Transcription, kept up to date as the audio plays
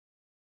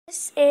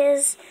This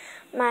is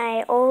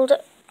my old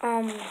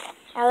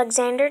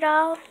Alexander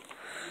doll,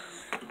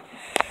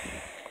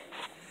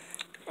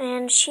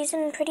 and she's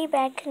in pretty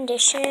bad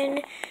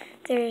condition.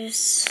 There's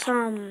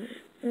some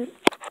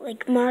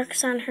like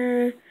marks on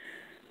her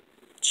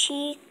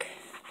cheek,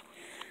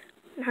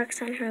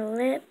 marks on her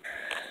lip.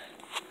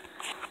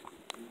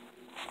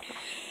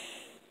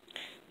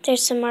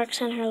 There's some marks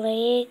on her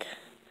leg,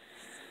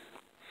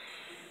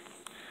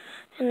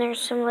 and there's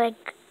some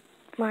like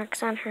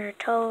marks on her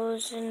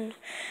toes, and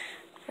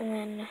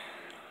then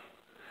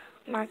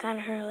mark on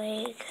her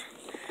leg,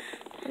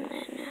 and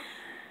then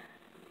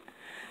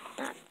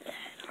not that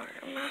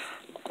arm,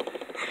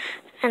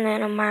 and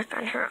then a mark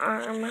on her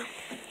arm.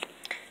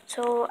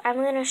 So I'm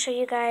gonna show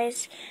you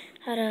guys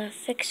how to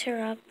fix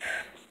her up.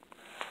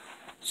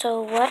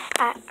 So what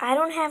I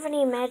don't have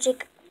any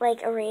magic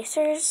like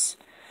erasers,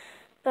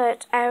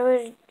 but I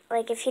would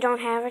if you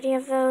don't have any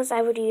of those,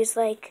 I would use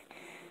like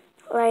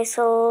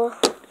Lysol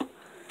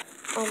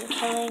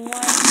killing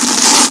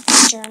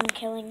wipes, germ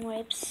killing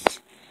wipes,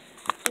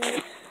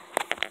 and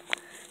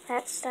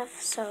that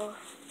stuff. So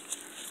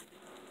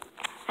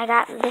I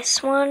got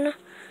this one.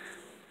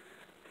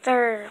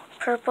 They're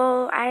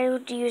purple. I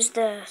would use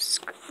the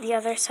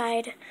other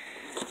side.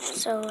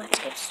 So let's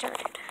get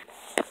started.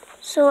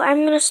 So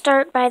I'm gonna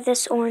start by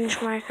this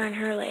orange mark on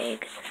her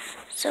leg.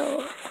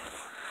 So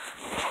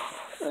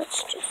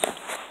let's just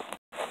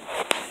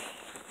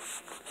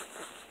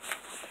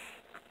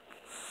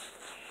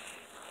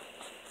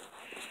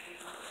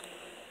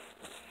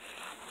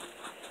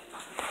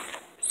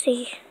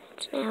see,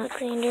 it's an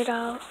Alexander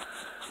doll.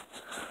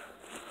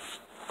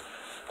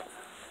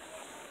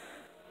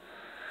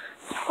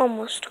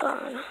 Almost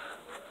gone.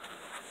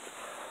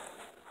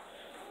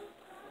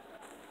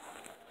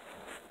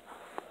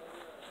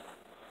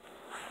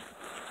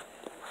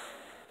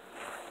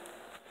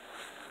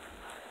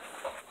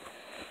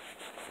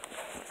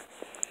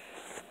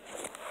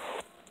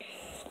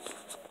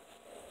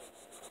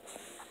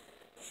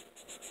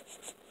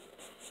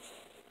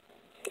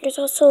 There's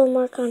also a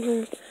mark on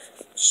her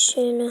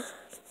chin.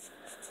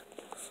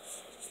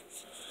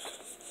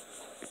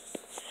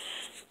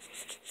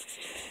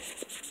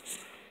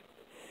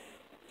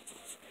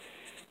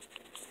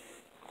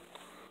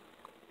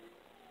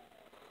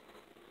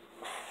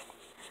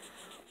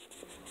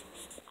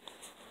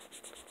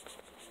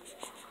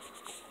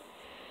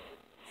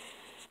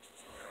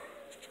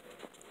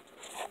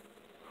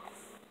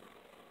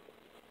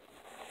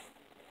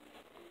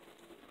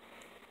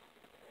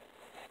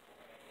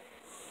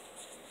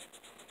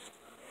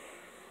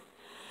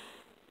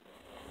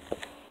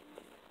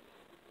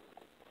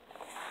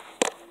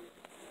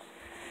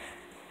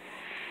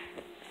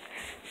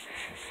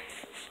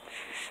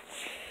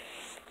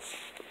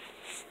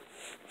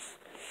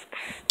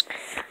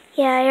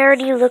 Yeah, I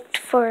already looked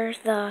for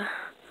the,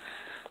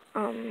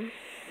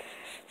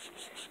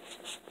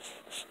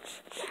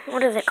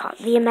 what is it called?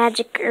 The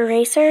magic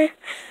eraser.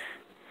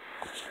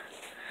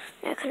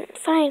 I couldn't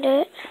find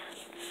it.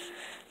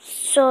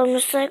 So I'm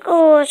just like,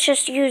 oh, let's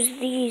just use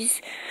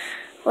these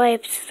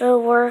wipes. They'll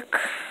work.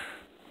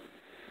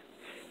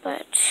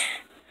 But,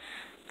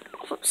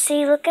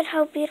 see, look at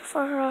how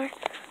beautiful her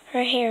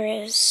hair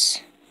is.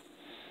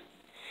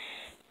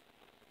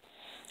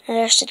 And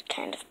I should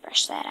kind of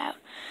brush that out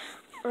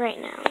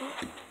right now.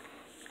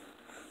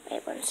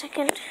 Wait 1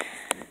 second.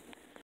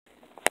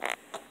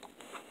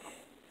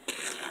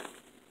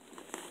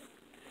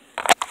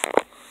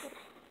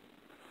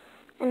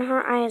 And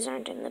her eyes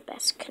aren't in the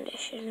best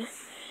condition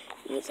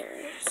either,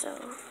 so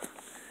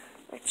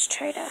let's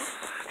try to...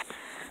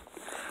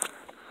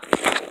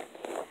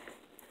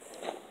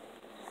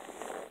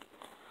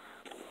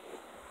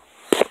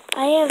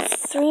 I have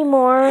 3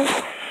 more,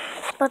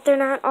 but they're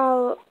not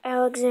all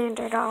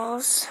Alexander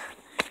dolls.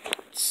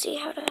 Let's see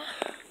how to...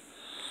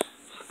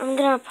 I'm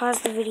gonna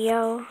pause the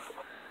video.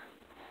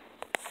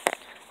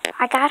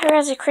 I got her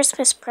as a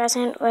Christmas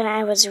present when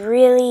I was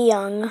really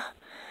young.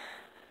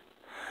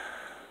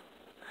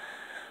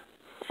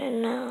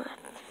 And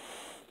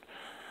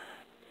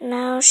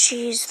now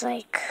she's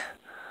like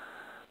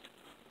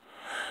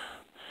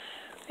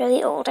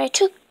really old. I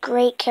took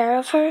great care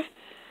of her,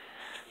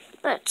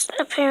 but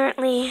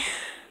apparently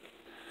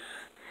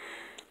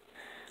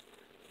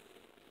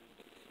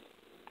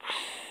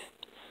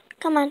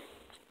come on.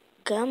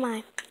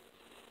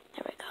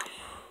 There we go.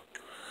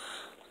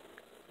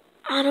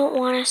 I don't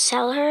want to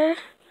sell her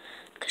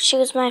because she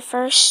was my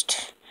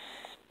first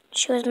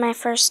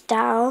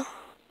doll.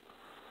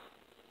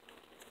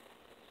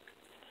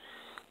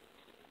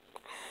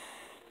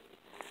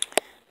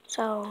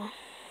 So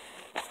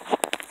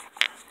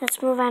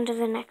let's move on to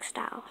the next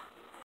doll.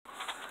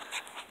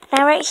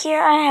 Now right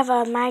here I have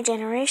a My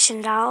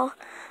Generation doll.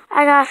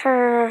 I got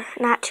her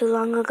not too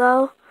long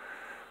ago.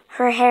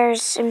 Her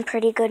hair's in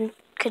pretty good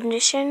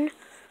condition.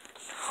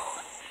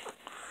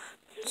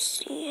 Let's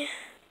see.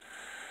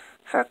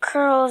 Her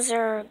curls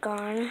are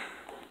gone.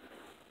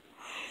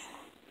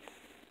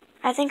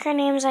 I think her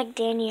name's like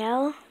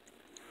Danielle.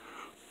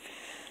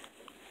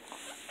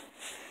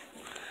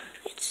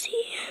 Let's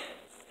see.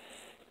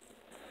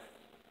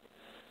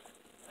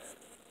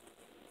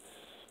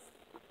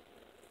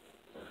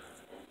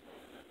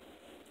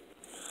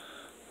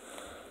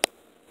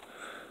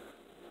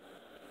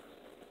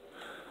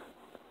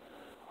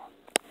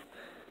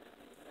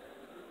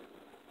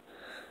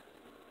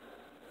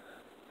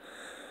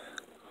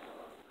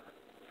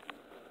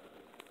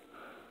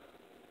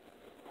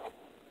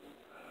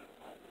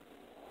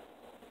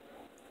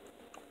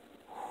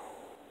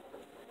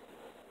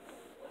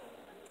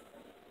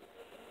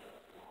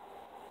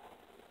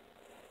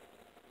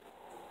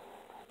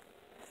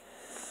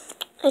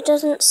 It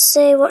doesn't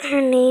say what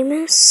her name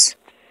is,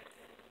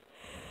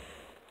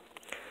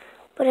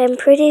 but I'm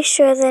pretty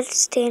sure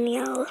that's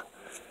Danielle.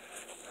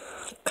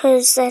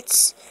 Because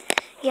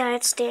yeah,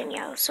 it's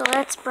Danielle. So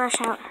let's brush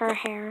out her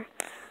hair.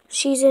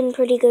 She's in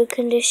pretty good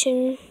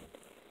condition.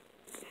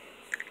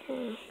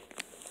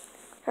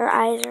 Her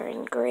eyes are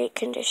in great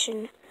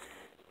condition.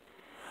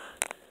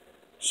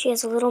 She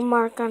has a little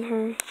mark on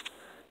her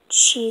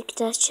cheek.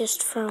 That's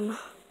just from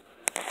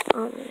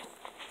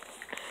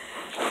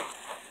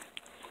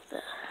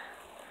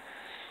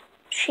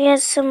she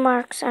has some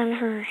marks on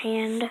her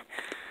hand.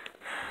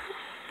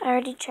 I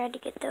already tried to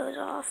get those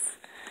off.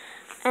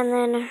 And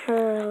then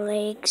her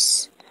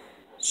legs.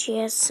 She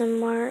has some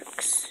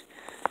marks.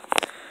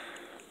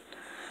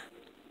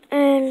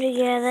 And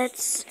yeah,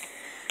 that's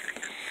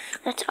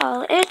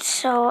all it.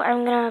 So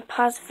I'm gonna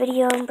pause the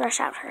video and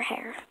brush out her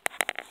hair.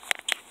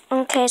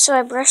 Okay, so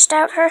I brushed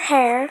out her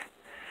hair.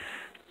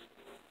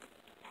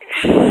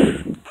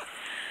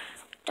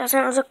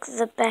 Doesn't look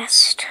the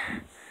best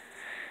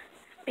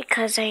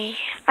because I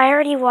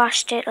already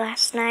washed it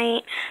last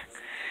night,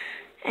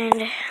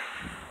 and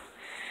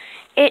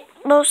it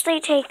mostly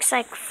takes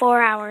like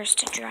 4 hours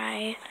to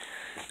dry.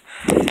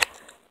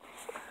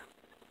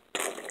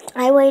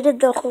 I waited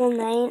the whole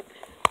night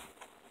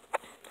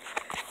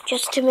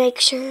just to make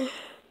sure.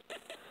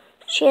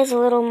 She has a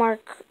little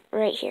mark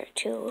right here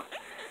too.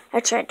 I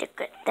tried to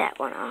get that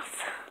one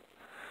off.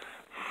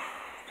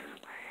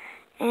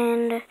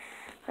 And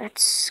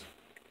let's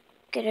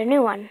get a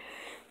new one.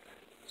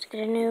 Let's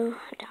get a new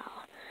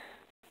doll.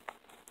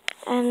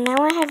 And now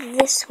I have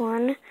this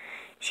one.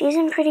 She's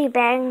in pretty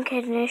bad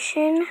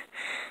condition.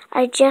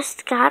 I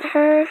just got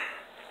her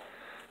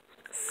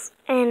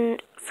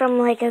from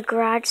like a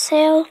garage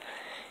sale,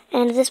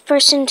 and this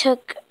person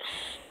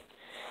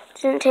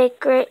didn't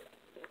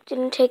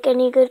take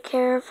any good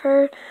care of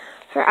her.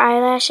 Her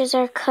eyelashes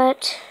are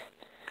cut.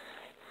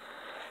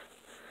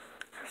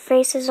 Her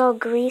face is all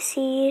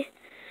greasy.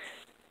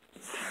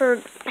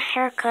 Her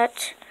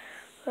haircut,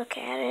 look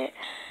at it.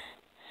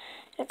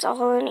 It's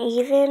all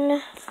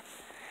uneven,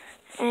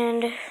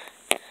 and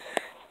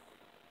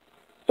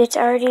it's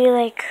already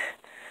like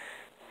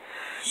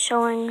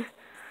showing,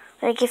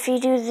 like if you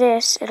do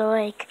this, it'll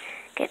like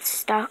get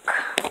stuck.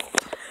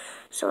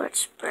 So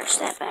let's brush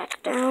that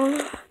back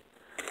down.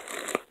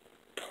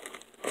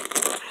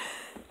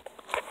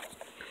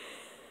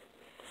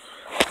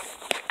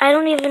 I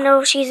don't even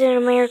know if she's an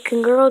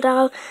American Girl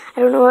doll.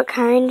 I don't know what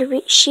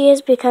kind she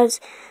is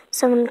because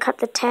someone cut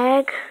the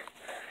tag.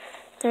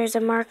 There's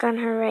a mark on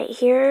her right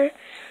here.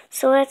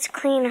 So let's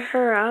clean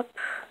her up.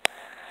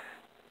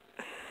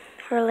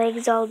 Her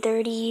leg's all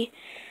dirty.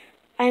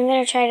 I'm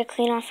going to try to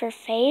clean off her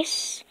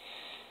face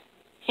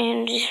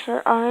and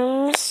her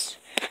arms.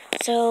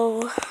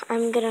 So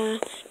I'm going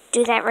to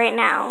do that right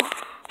now.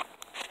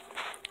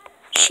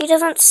 She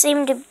doesn't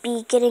seem to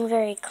be getting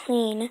very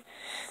clean.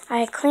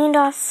 I cleaned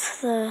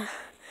off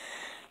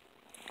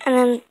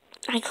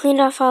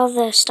all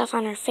the stuff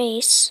on her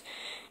face,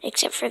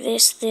 except for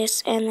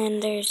this, and then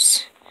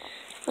there's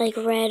like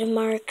red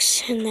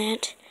marks and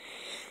that.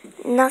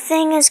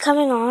 Nothing is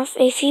coming off.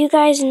 If you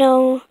guys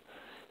know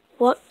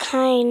what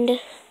kind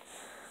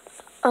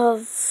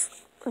of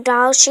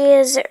doll she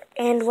is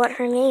and what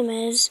her name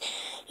is,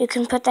 you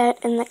can put that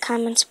in the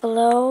comments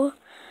below.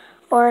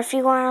 Or if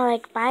you want to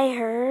like buy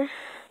her,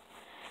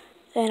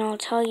 then I'll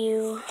tell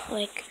you,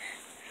 like,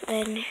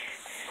 then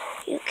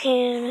you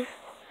can.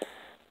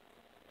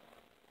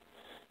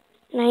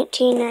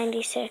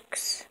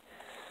 1996.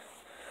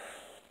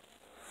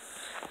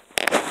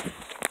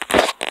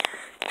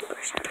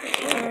 Brush out her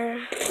hair.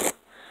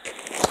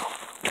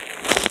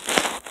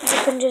 You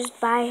can just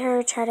buy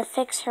her, try to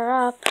fix her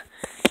up,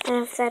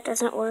 and if that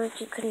doesn't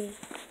work, you can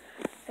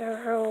throw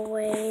her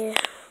away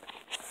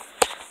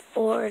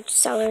or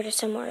sell her to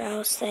somewhere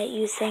else that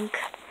you think,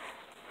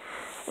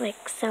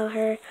 like sell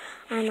her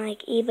on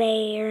like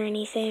eBay or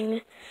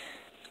anything.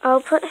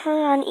 I'll put her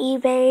on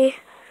eBay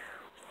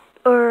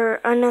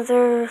or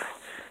another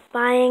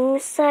buying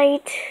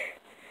site,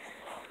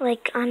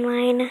 like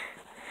online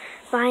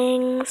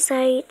buying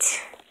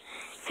site.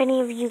 If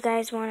any of you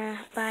guys want to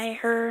buy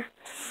her,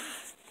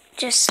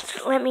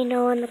 just let me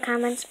know in the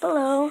comments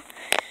below.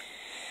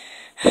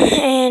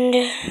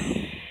 And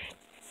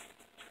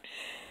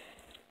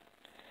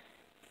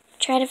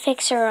try to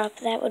fix her up.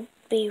 That would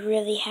be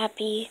really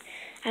happy.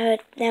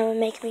 That would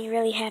make me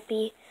really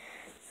happy.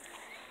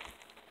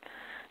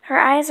 Her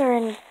eyes are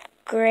in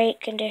great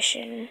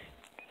condition.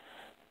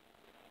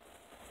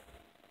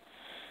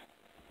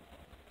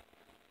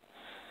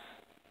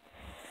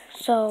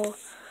 So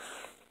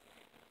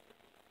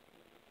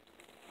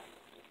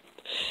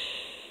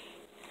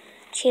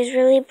she has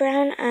really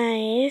brown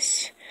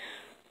eyes.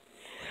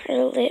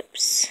 Her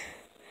lips.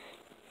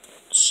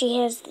 She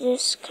has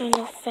this kind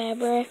of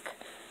fabric.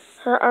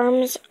 Her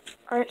arms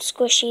aren't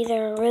squishy,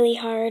 they're really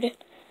hard.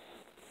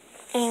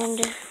 And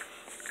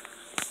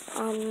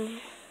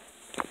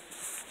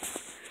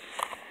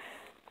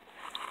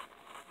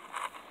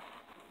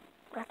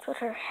that's what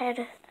her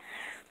head.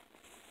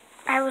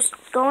 I was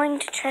going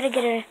to try to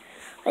get a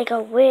like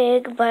a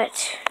wig,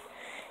 but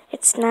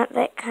it's not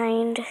that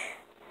kind.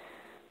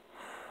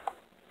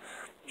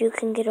 You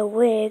can get a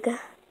wig,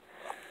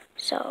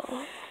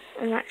 so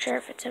I'm not sure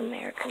if it's an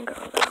American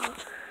Girl doll.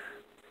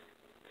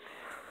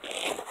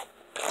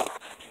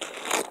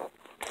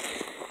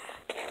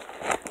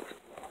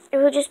 It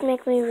would just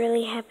make me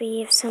really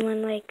happy if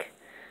someone like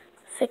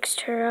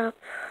fixed her up,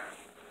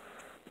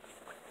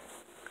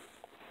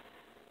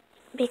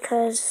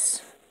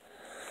 because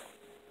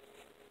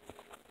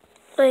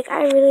like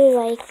I really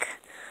like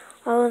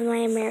all of my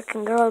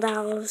American Girl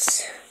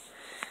dolls,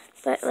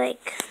 but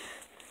like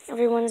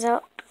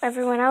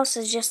everyone else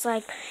is just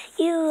like,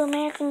 "You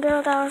American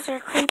Girl dolls are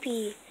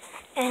creepy."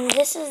 And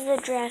this is the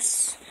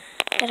dress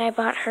that I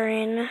bought her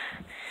in.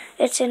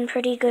 It's in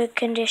pretty good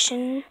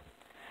condition.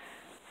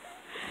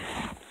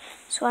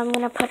 So I'm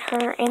going to put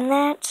her in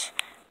that,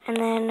 and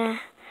then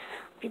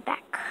be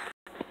back.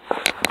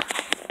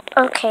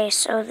 Okay,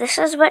 so this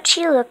is what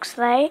she looks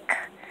like.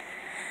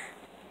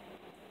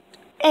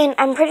 And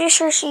I'm pretty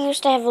sure she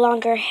used to have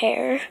longer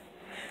hair.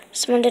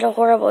 Someone did a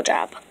horrible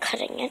job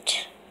cutting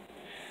it.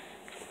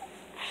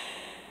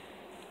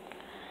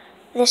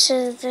 This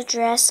is the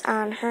dress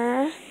on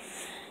her.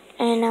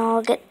 And now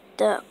I'll get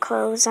the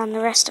clothes on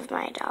the rest of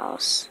my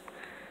dolls.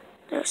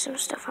 There's some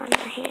stuff on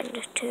her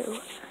hand, too.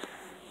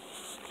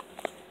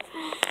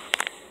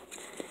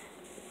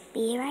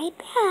 Be right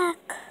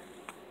back.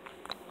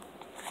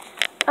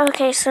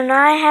 Okay, so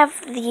now I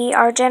have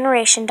Our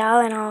Generation doll,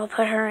 and I'll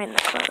put her in the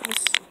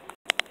clothes.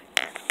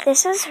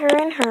 This is her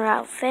in her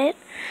outfit.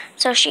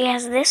 So she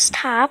has this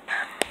top,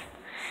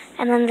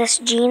 and then this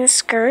jean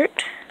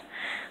skirt,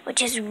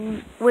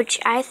 which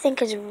I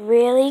think is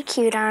really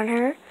cute on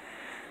her.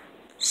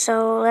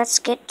 So let's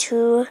get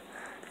to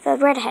the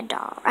redhead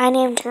doll. I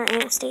named her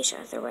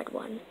Anastasia, the red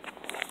one.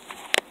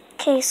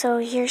 Okay, so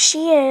here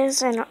she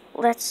is, and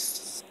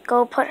let's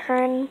go put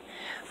her in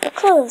the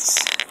clothes.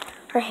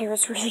 Her hair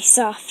is really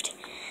soft.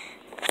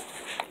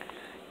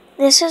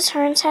 This is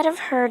her inside of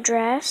her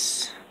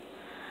dress.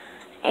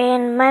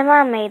 And my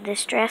mom made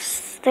this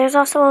dress. There's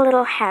also a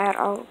little hat.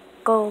 I'll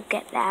go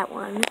get that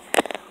one.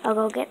 I'll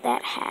go get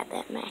that hat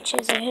that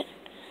matches it.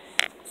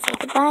 Say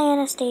goodbye,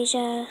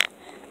 Anastasia.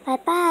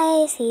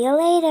 Bye-bye. See you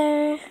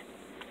later.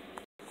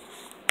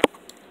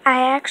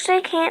 I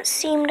actually can't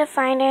seem to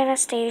find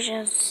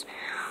Anastasia's,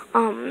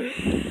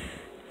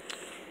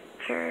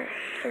 her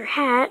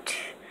hat.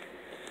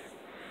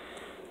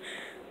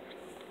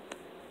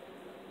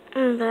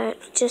 But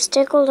just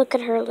take a look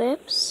at her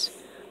lips.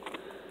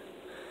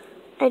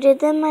 I did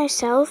them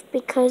myself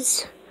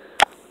because,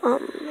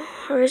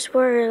 hers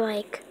were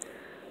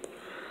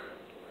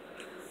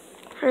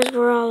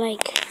all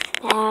like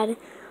bad.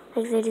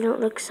 Like they didn't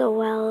look so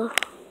well.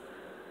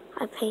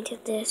 I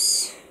painted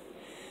this.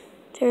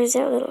 There's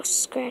that little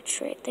scratch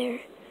right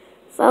there.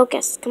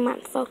 Focus, come on,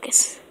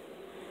 focus.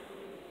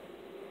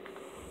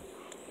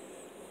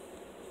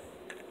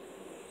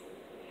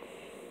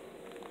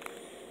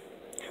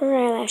 Her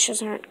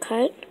eyelashes aren't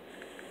cut.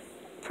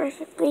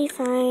 Perfectly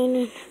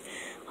fine.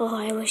 Oh,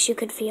 I wish you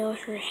could feel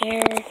her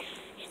hair.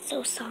 It's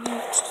so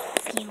soft.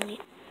 Feel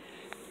it.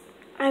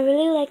 I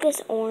really like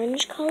this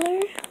orange color.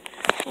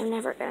 I'm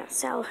never gonna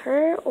sell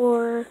her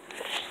or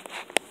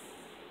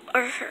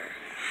her,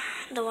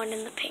 the one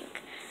in the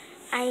pink.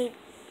 I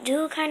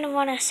do kind of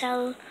want to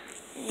sell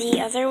the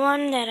other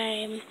one that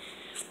I'm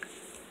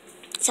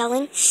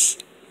selling,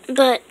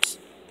 but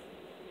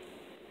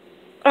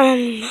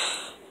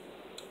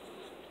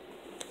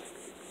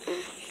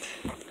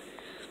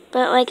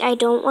like I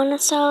don't want to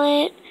sell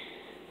it.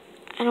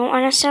 I don't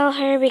want to sell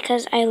her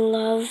because I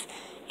love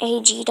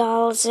AG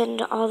dolls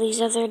and all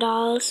these other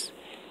dolls,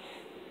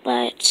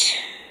 but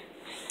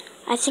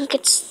I think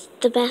it's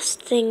the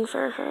best thing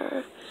for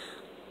her.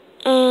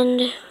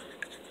 And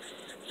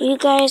you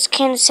guys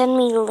can send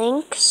me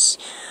links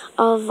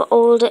of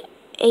old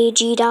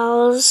AG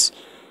dolls,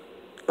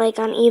 like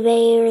on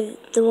eBay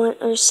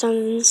or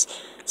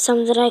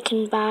some that I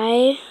can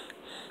buy,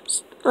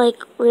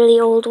 like really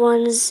old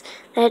ones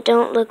that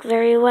don't look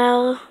very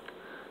well.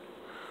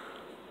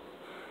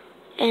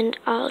 And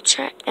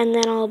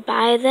then I'll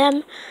buy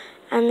them,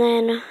 and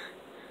then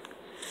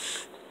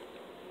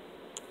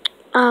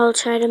I'll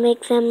try to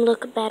make them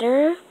look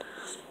better,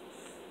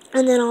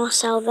 and then I'll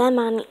sell them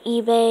on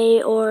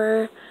eBay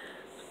or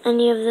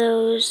any of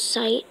those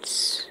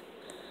sites.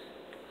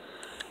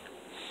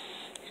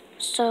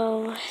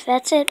 So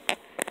that's it.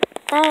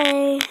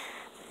 Bye.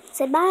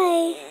 Say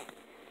bye.